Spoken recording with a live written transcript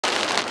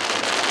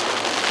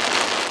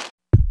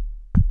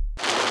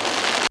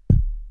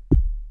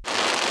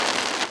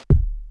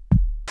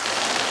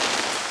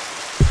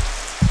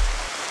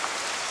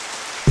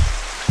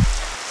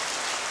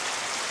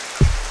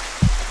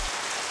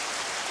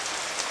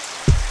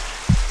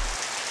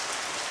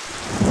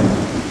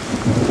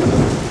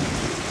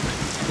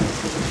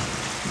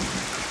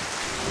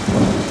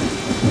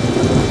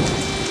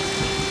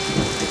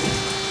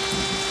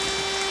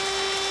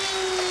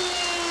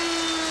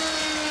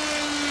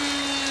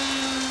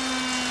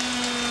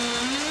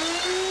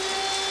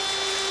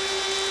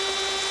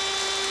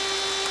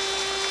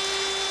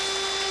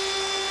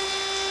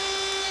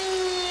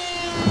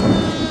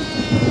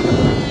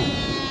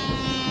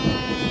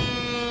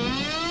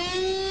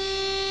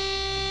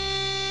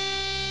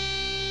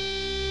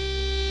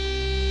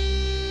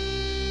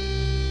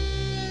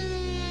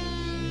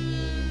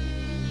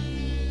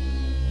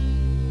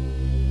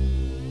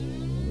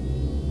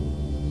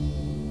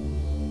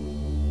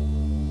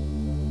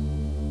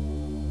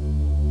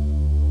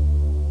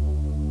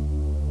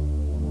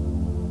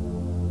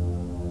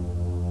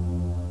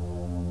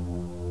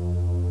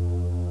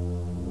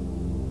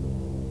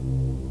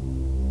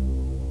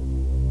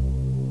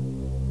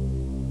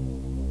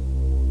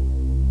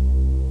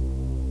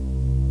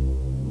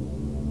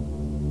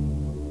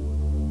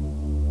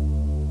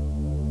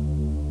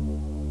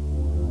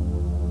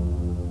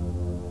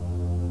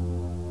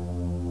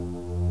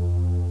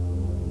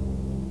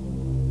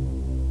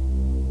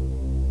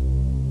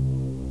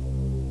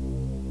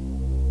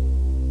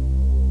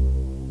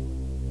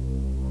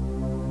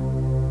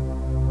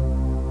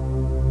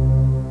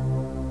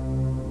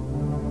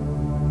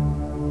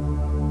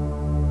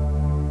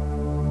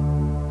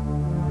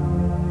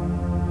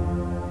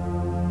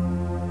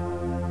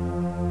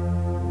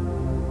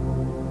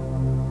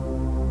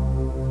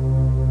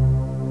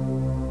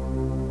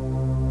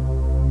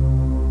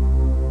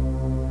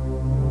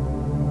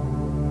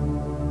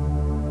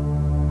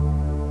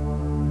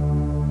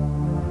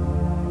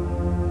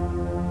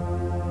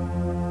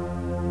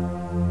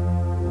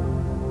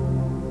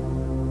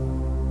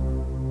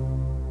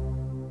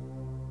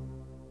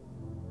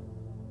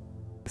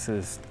This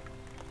is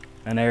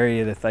an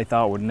area that they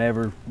thought would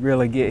never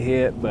really get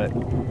hit, but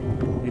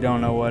you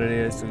don't know what it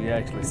is till you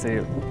actually see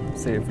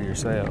it for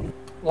yourself.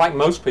 Like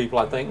most people,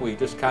 I think we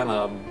just kind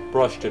of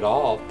brushed it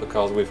off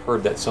because we've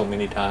heard that so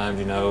many times,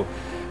 you know,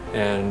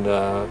 and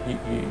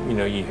you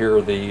know, you hear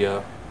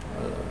the,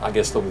 I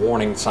guess, the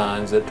warning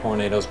signs that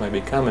tornadoes may be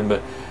coming,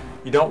 but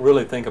you don't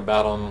really think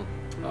about them,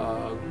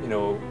 you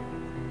know,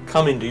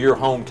 coming to your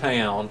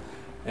hometown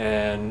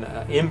and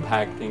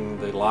impacting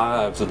the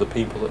lives of the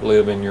people that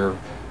live in your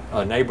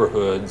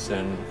neighborhoods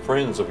and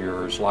friends of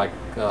yours, like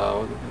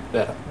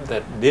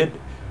that did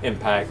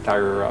impact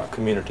our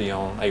community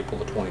on April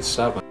the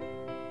 27th.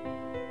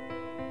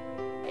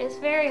 It's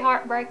very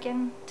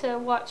heartbreaking to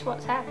watch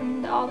what's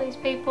happened to all these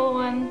people,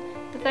 and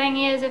the thing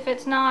is, if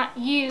it's not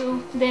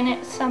you, then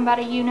it's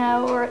somebody you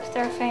know, or it's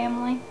their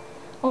family,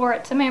 or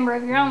it's a member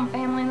of your own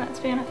family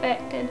that's been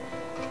affected.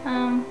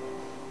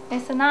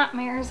 It's a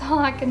nightmare is all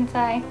I can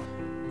say.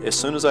 As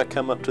soon as I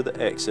come up to the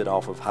exit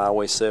off of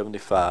Highway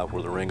 75,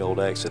 where the Ringgold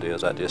exit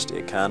is,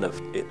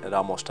 it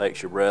almost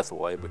takes your breath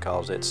away,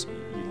 because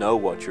you know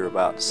what you're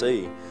about to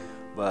see.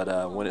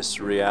 But when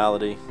it's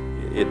reality,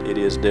 it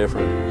is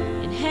different.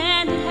 And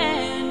hand in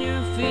hand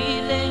you're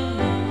feeling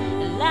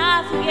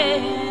alive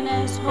again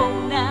as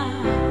hope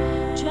now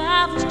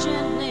travels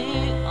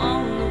gently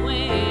on the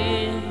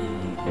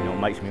wind. You know, it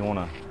makes me want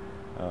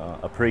to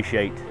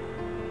appreciate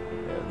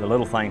the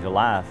little things of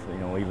life, you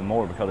know, even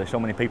more, because there's so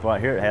many people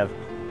out here that have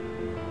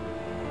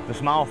the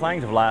small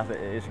things of life,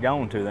 it's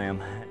gone to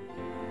them.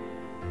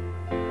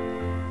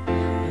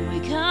 We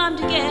come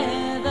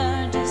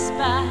together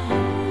despite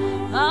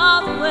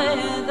all the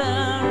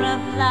weather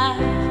of life,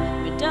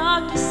 where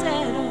darkness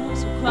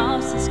settles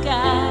across the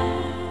sky.